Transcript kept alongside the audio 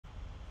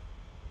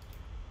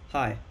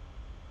Hi,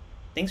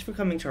 thanks for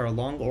coming to our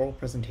long oral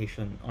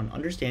presentation on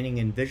understanding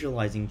and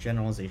visualizing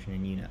generalization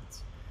in UNets.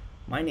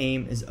 My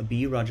name is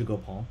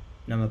Rajagopal,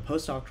 and I'm a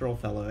postdoctoral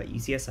fellow at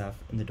UCSF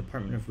in the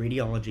Department of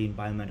Radiology and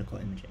Biomedical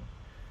Imaging.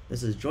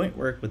 This is joint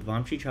work with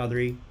Vamshi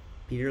Chowdary,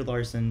 Peder,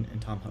 Larson,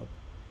 and Tom Hope.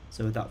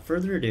 So without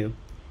further ado,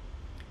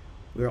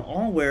 we are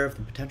all aware of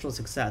the potential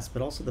success,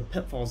 but also the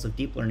pitfalls of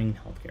deep learning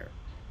in healthcare.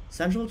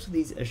 Central to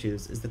these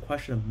issues is the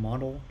question of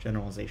model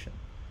generalization.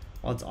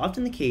 While it's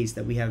often the case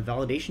that we have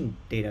validation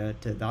data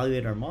to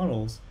evaluate our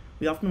models,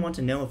 we often want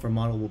to know if our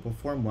model will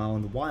perform well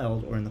in the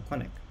wild or in the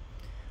clinic.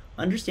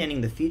 Understanding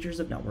the features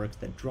of networks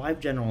that drive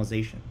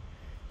generalization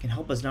can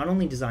help us not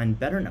only design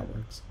better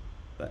networks,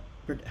 but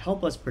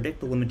help us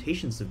predict the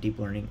limitations of deep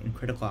learning in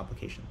critical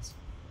applications.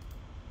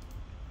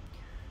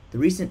 The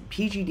recent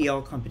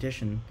PGDL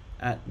competition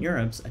at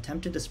NeurIPS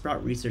attempted to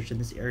sprout research in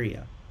this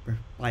area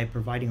by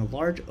providing a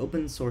large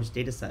open source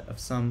dataset of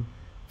some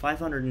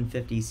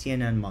 550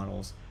 CNN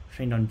models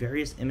trained on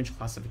various image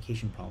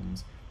classification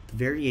problems with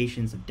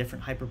variations of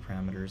different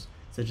hyperparameters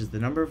such as the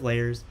number of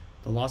layers,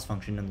 the loss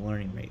function, and the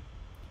learning rate.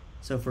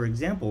 So for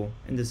example,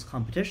 in this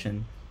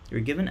competition, you're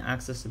given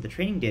access to the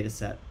training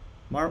dataset,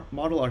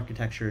 model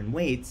architecture, and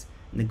weights,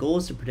 and the goal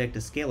is to predict a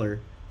scalar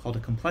called a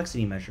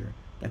complexity measure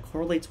that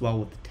correlates well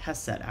with the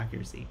test set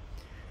accuracy.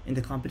 In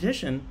the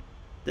competition,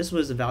 this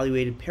was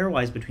evaluated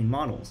pairwise between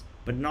models,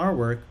 but in our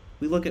work,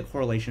 we look at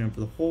correlation for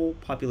the whole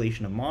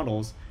population of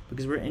models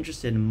because we're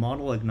interested in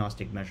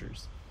model-agnostic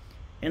measures.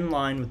 In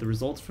line with the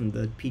results from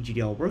the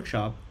PGDL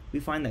workshop, we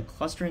find that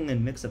clustering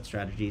and mix-up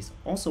strategies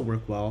also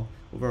work well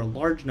over a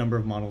large number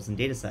of models and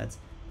datasets,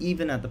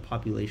 even at the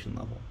population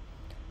level.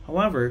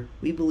 However,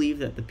 we believe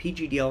that the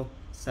PGDL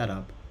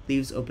setup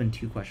leaves open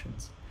two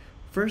questions.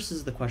 First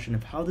is the question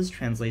of how this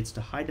translates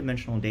to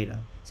high-dimensional data,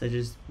 such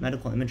as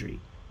medical imagery,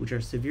 which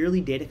are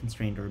severely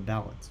data-constrained or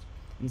imbalanced.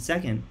 And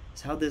second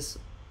is how this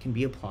can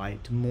be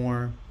applied to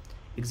more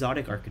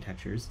exotic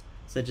architectures,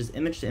 such as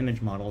image-to-image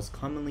models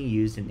commonly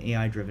used in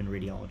AI-driven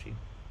radiology.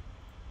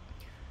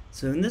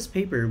 So in this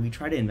paper, we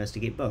try to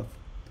investigate both.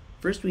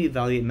 First, we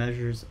evaluate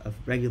measures of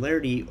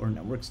regularity or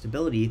network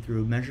stability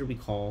through a measure we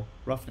call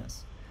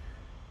roughness.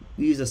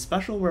 We use a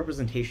special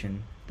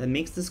representation that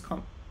makes this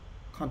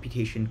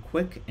computation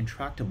quick and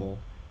tractable,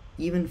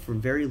 even for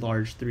very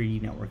large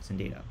 3D networks and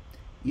data.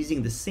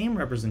 Using the same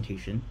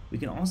representation, we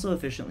can also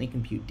efficiently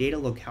compute data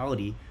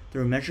locality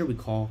through a measure we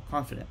call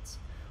confidence.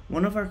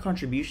 One of our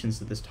contributions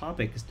to this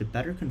topic is to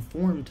better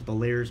conform to the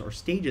layers or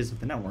stages of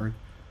the network,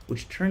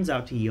 which turns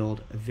out to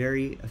yield a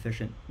very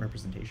efficient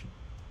representation.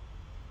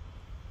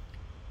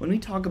 When we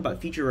talk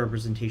about feature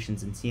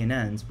representations in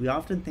CNNs, we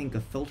often think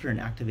of filter and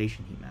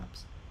activation heat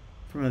maps.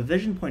 From a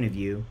vision point of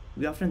view,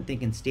 we often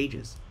think in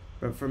stages,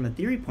 but from a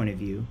theory point of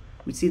view,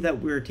 we see that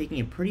we're taking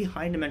a pretty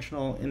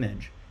high-dimensional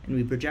image and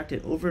we project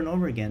it over and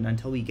over again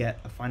until we get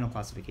a final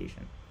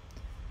classification.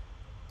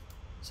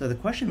 So the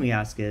question we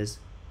ask is,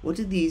 what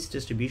do these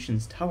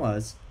distributions tell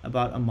us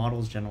about a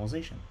model's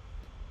generalization?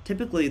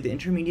 Typically, the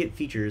intermediate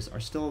features are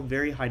still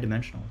very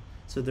high-dimensional,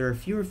 so there are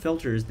fewer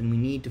filters than we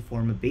need to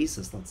form a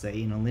basis, let's say,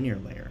 in a linear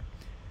layer.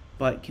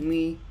 But can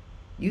we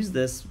use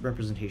this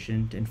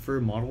representation to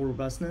infer model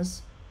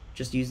robustness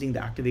just using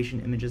the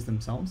activation images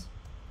themselves?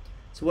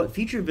 So what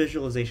feature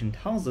visualization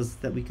tells us is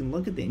that we can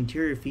look at the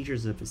interior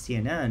features of a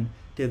CNN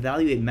to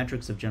evaluate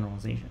metrics of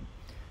generalization.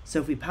 So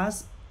if we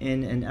pass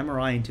in an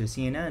MRI into a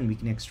CNN, we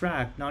can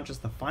extract not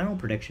just the final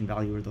prediction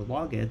value or the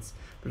log hits,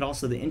 but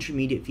also the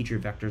intermediate feature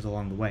vectors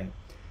along the way.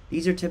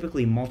 These are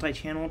typically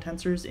multi-channel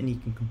tensors, and you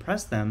can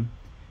compress them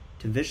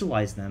to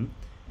visualize them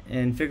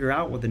and figure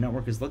out what the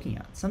network is looking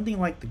at, something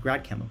like the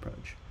GradCam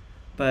approach.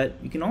 But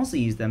you can also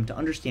use them to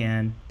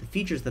understand the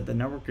features that the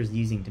network is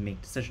using to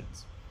make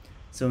decisions.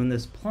 So in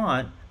this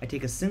plot, I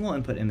take a single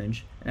input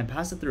image and I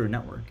pass it through a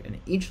network, and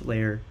in each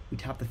layer, we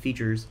tap the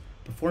features,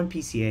 perform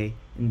PCA,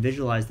 and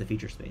visualize the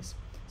feature space.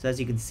 So as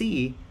you can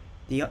see,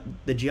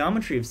 the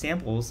geometry of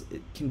samples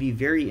can be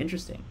very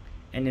interesting.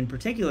 And in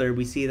particular,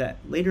 we see that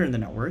later in the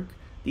network,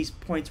 these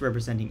points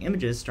representing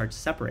images start to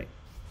separate.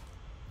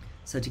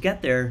 So to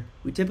get there,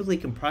 we typically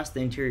compress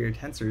the interior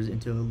tensors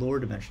into a lower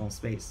dimensional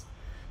space.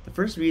 The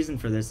first reason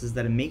for this is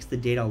that it makes the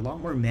data a lot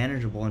more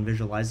manageable and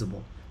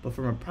visualizable, but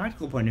from a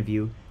practical point of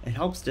view, it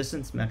helps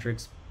distance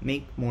metrics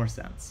make more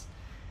sense.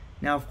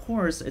 Now, of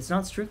course, it's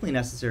not strictly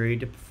necessary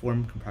to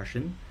perform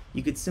compression.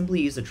 You could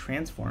simply use a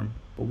transform,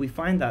 but we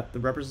find that the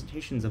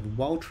representations of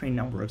well-trained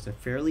networks are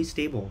fairly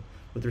stable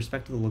with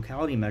respect to the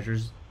locality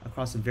measures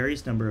across a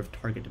various number of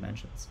target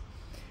dimensions.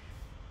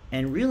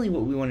 And really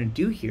what we want to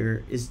do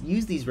here is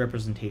use these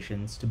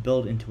representations to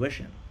build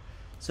intuition.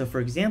 So for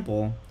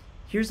example,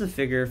 here's a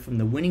figure from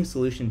the winning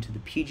solution to the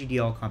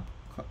PGDL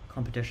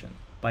competition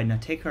by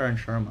Natekar and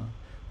Sharma,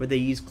 where they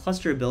use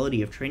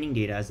clusterability of training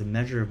data as a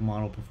measure of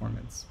model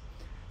performance.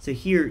 So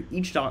here,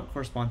 each dot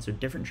corresponds to a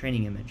different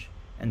training image,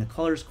 and the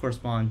colors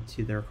correspond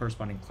to their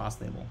corresponding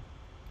class label.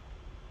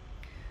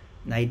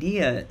 And the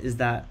idea is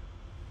that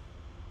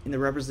in the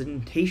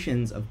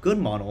representations of good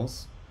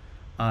models,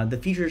 the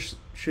features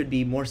should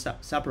be more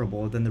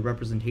separable than the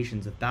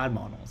representations of bad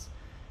models.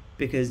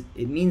 because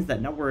it means that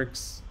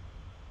networks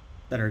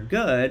that are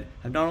good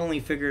have not only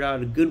figured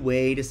out a good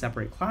way to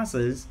separate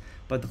classes,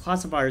 but the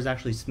classifier is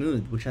actually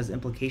smooth, which has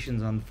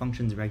implications on the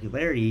function's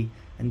regularity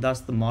and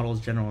thus the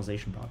model's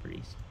generalization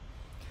properties.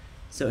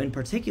 So in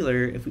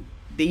particular,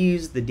 they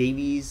use the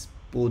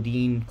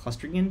Davies-Bouldin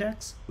clustering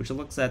index, which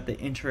looks at the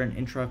inter and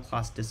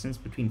intra-class distance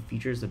between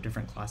features of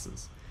different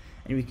classes.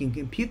 And we can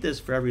compute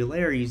this for every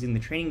layer using the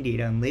training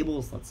data and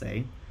labels, let's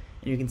say,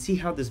 and you can see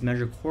how this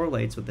measure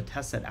correlates with the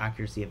test set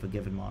accuracy of a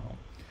given model.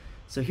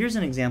 So here's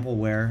an example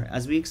where,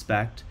 as we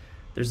expect,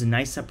 there's a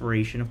nice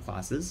separation of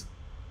classes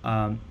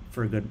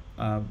for a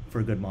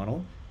good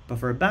model, but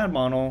for a bad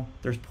model,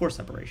 there's poor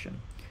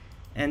separation.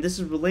 And this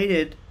is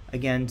related,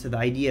 again, to the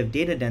idea of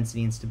data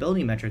density and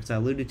stability metrics I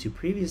alluded to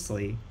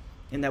previously,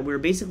 in that we're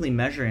basically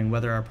measuring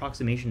whether our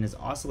approximation is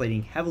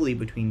oscillating heavily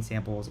between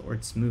samples or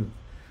it's smooth,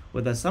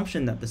 with the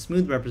assumption that the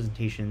smooth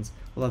representations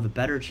will have a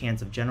better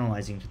chance of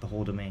generalizing to the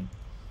whole domain.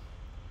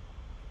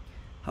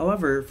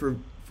 However,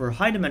 for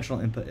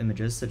high-dimensional input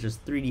images, such as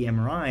 3D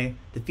MRI,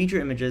 the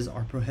feature images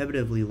are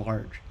prohibitively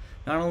large.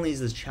 Not only is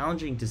this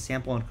challenging to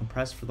sample and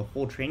compress for the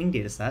whole training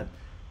dataset,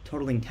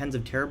 totaling tens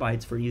of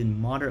terabytes for even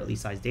moderately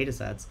sized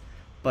datasets,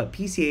 but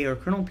PCA or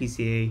kernel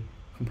PCA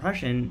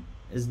compression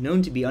is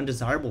known to be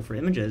undesirable for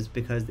images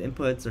because the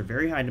inputs are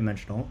very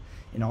high-dimensional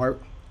in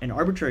an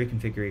arbitrary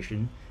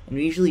configuration, and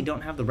we usually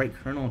don't have the right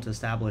kernel to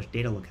establish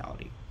data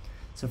locality.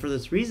 So for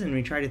this reason,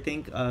 we try to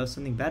think of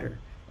something better,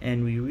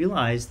 and we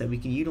realized that we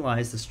can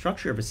utilize the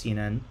structure of a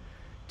CNN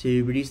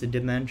to reduce the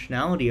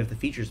dimensionality of the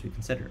features we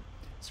consider.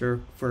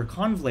 So for a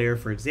conv layer,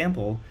 for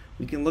example,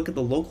 we can look at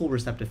the local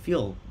receptive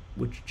field,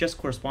 which just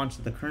corresponds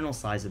to the kernel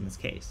size in this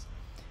case.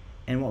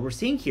 And what we're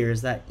seeing here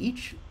is that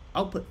each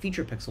output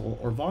feature pixel,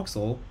 or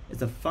voxel,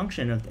 is a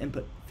function of the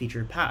input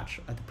feature patch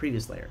at the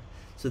previous layer.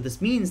 So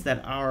this means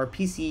that our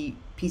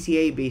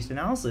PCA-based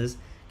analysis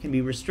can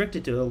be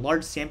restricted to a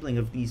large sampling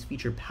of these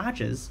feature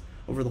patches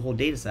over the whole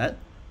dataset,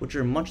 which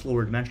are much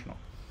lower dimensional.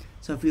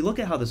 So if we look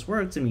at how this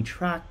works and we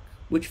track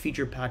which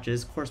feature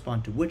patches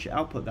correspond to which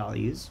output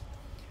values,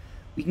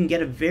 we can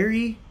get a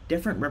very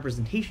different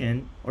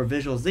representation or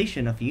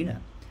visualization of a UNet.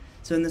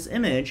 So in this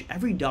image,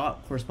 every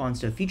dot corresponds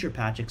to a feature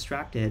patch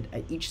extracted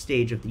at each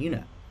stage of the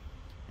UNet.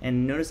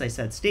 And notice I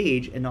said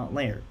stage and not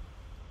layer.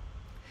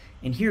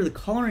 And here the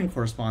coloring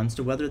corresponds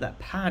to whether that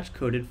patch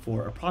coded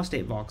for a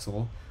prostate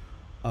voxel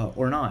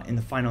or not in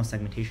the final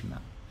segmentation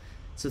map.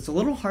 So it's a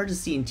little hard to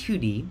see in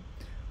 2D,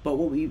 but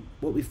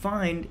what we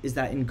find is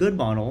that in good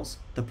models,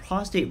 the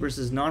prostate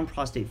versus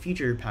non-prostate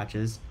feature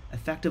patches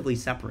effectively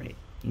separate.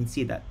 You can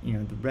see that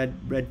the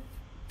red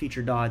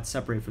feature dots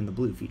separate from the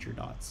blue feature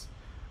dots.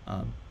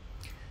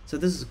 So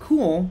this is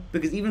cool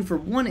because even for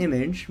one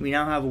image, we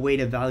now have a way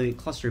to evaluate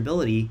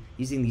clusterability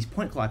using these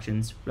point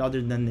collections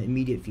rather than the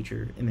immediate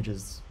feature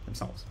images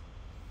themselves.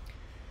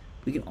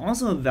 We can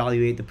also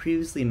evaluate the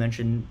previously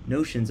mentioned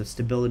notions of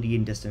stability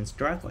and distance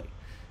directly.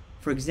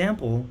 For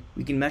example,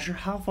 we can measure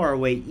how far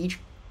away each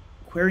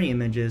query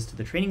image is to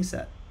the training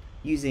set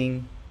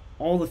using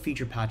all the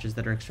feature patches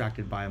that are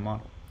extracted by a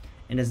model.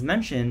 And as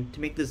mentioned, to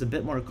make this a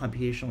bit more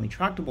computationally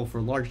tractable for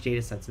large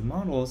data sets and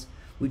models,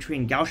 we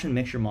train Gaussian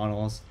mixture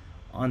models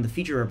on the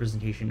feature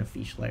representation of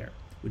each layer,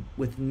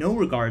 with no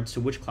regards to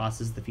which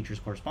classes the features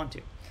correspond to.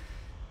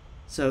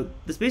 So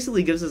this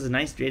basically gives us a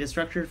nice data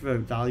structure for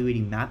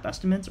evaluating map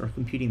estimates or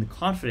computing the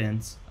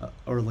confidence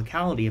or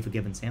locality of a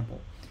given sample.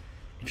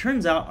 It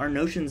turns out our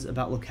notions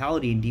about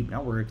locality in deep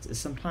networks is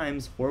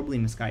sometimes horribly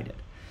misguided.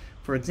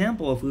 For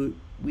example, if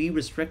we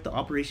restrict the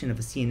operation of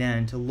a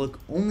CNN to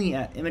look only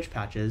at image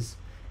patches,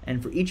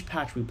 and for each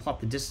patch we plot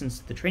the distance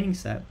to the training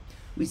set,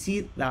 we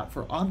see that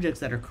for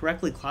objects that are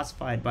correctly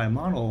classified by a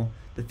model,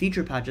 the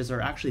feature patches are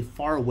actually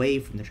far away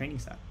from the training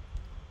set.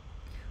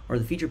 Or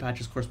the feature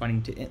patches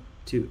corresponding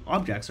to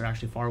objects are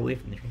actually far away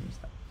from the training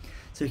set.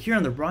 So here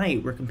on the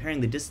right, we're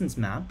comparing the distance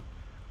map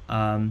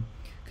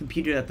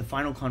computed at the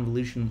final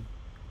convolutional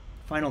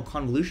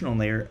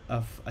layer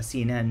of a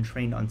CNN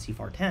trained on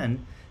CFAR10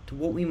 to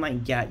what we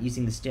might get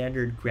using the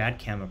standard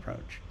GradCam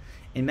approach.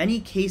 In many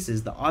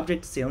cases, the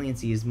object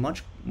saliency is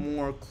much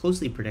more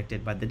closely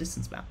predicted by the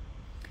distance map.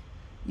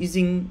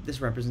 Using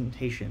this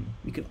representation,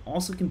 we can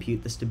also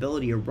compute the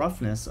stability or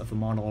roughness of a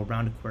model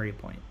around a query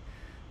point.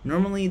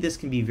 Normally, this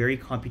can be very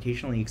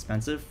computationally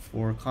expensive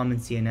for common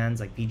CNNs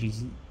like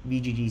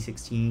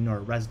VGG16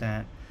 or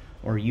ResNet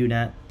or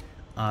UNet.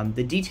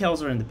 The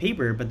details are in the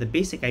paper, but the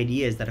basic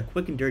idea is that a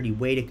quick and dirty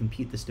way to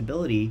compute the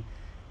stability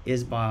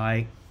is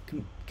by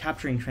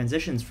capturing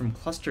transitions from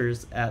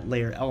clusters at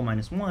layer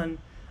L-1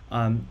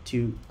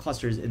 to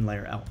clusters in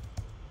layer L.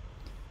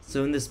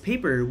 So in this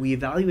paper, we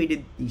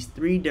evaluated these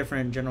three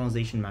different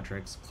generalization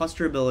metrics: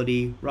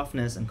 clusterability,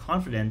 roughness, and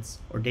confidence,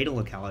 or data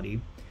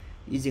locality,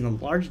 using a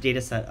large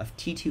data set of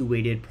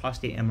T2-weighted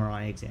prostate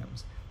MRI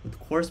exams with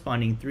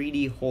corresponding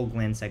 3D whole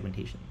gland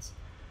segmentations.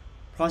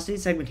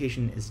 Prostate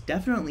segmentation is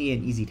definitely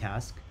an easy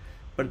task,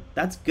 but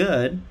that's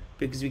good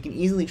because we can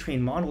easily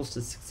train models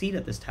to succeed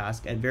at this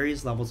task at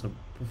various levels of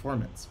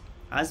performance,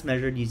 as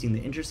measured using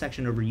the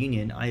intersection over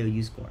union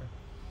IOU score.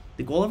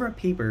 The goal of our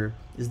paper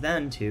is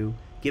then to,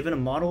 given a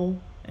model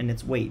and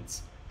its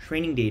weights,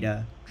 training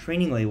data,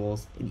 training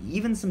labels, and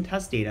even some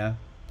test data,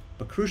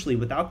 but crucially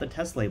without the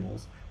test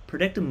labels,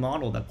 predict a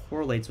model that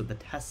correlates with the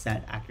test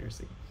set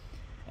accuracy.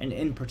 And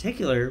in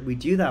particular, we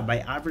do that by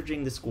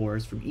averaging the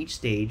scores from each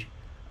stage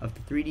of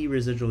the 3D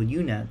residual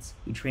UNets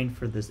we trained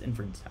for this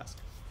inference test.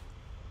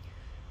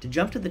 To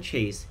jump to the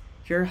chase,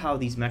 here are how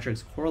these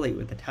metrics correlate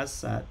with the test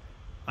set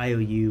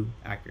IOU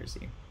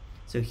accuracy.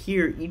 So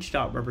here, each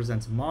dot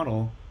represents a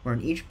model, where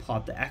in each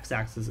plot the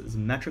x-axis is a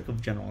metric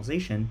of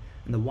generalization,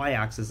 and the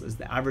y-axis is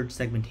the average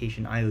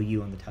segmentation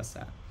IOU on the test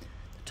set.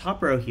 The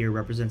top row here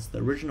represents the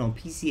original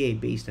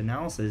PCA-based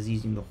analysis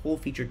using the whole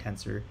feature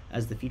tensor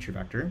as the feature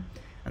vector,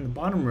 and the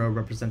bottom row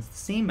represents the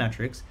same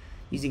metrics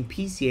using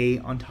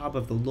PCA on top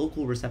of the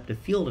local receptive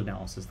field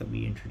analysis that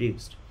we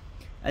introduced.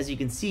 As you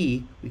can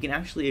see, we can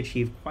actually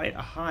achieve quite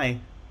a high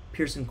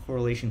Pearson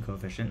correlation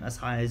coefficient, as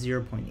high as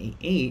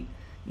 0.88,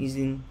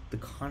 using the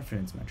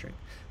confidence metric.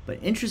 But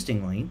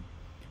interestingly,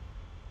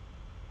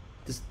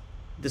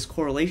 this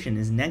correlation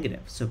is negative,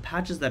 so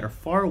patches that are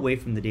far away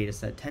from the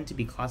dataset tend to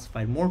be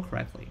classified more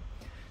correctly.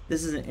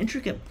 This is an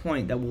intricate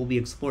point that will be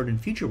explored in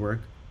future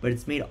work, but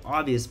it's made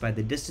obvious by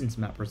the distance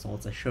map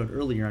results I showed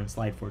earlier on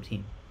slide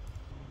 14.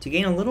 To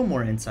gain a little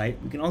more insight,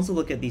 we can also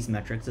look at these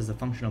metrics as a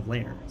function of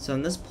layer. So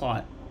in this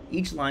plot,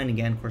 each line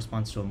again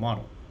corresponds to a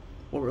model.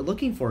 What we're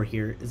looking for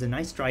here is a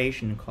nice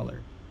striation in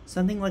color,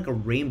 something like a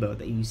rainbow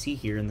that you see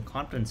here in the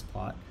confidence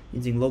plot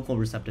using local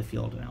receptive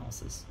field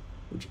analysis,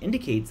 which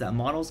indicates that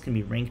models can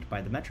be ranked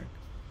by the metric.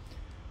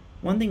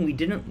 One thing we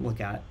didn't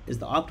look at is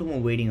the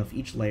optimal weighting of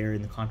each layer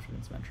in the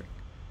confidence metric,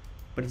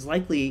 but it's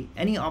likely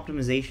any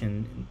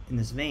optimization in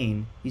this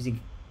vein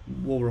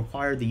will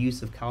require the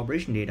use of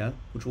calibration data,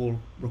 which will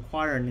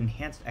require an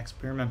enhanced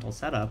experimental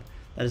setup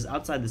that is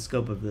outside the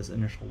scope of this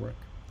initial work.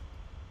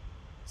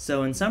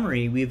 So in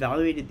summary, we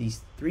evaluated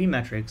these three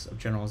metrics of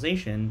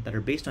generalization that are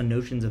based on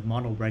notions of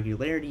model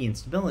regularity and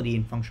stability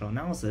in functional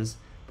analysis,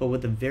 but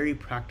with a very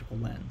practical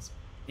lens.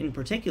 In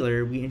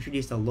particular, we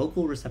introduced a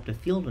local receptive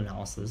field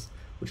analysis,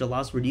 which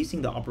allows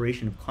reducing the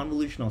operation of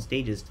convolutional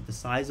stages to the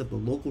size of the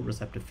local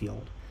receptive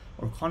field,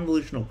 or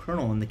convolutional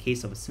kernel in the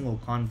case of a single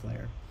conv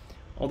layer,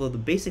 although the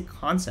basic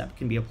concept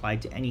can be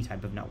applied to any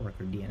type of network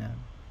or DNN.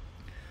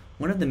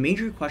 One of the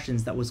major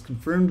questions that was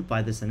confirmed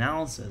by this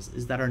analysis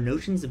is that our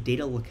notions of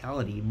data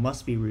locality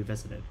must be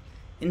revisited.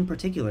 In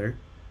particular,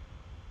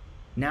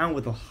 now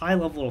with a high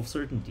level of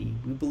certainty,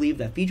 we believe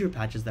that feature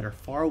patches that are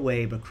far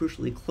away but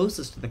crucially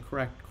closest to the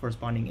correct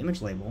corresponding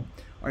image label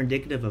are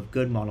indicative of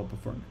good model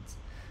performance.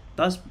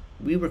 Thus,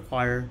 we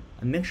require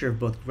a mixture of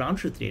both ground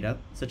truth data,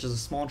 such as a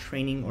small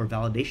training or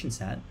validation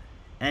set,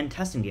 and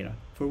testing data,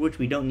 for which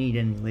we don't need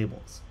any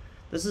labels.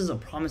 This is a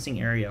promising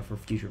area for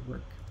future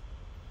work.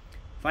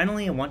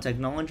 Finally, I want to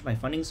acknowledge my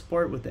funding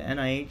support with the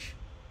NIH,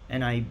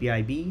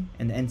 NIBIB,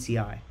 and the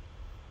NCI.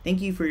 Thank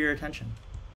you for your attention.